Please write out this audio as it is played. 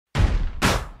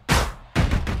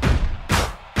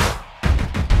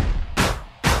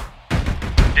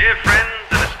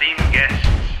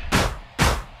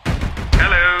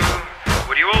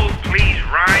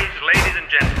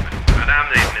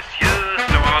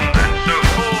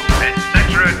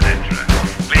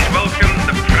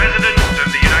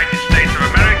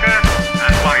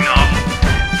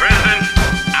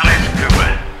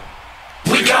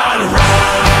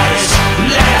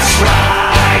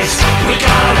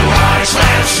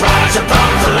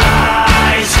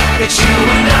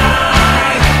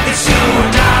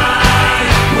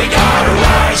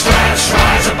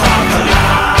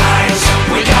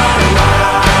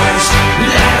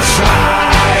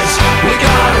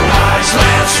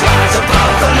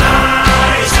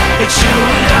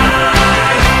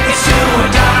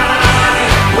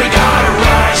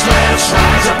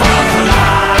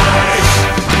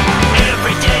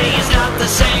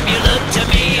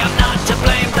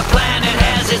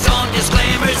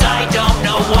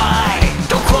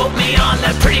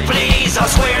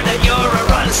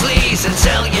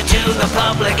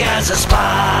as a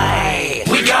spy.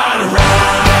 We gotta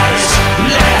rise,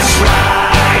 let's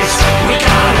rise. We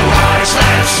gotta rise,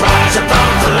 let's rise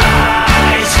above the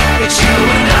lies. It's you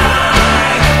and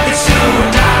I, it's you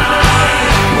and I.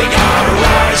 We gotta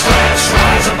rise, let's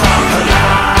rise above the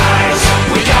lies.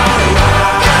 We gotta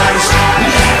rise,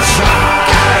 let's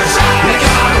rise. We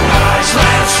gotta rise,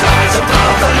 let's rise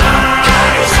above the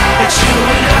lies. It's you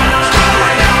and I,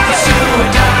 it's you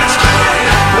and I.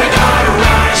 We gotta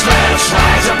rise, let's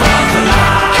rise above the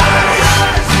lies.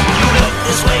 You look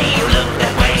this way, you look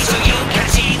that way, so you can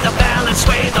see the balance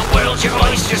way. The world's your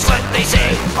oyster's what they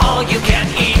say, all you can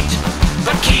eat.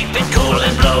 But keep it cool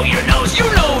and blow your nose, you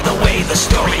know the way the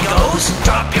story goes.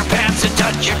 Drop your pants and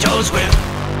touch your toes with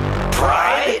pride.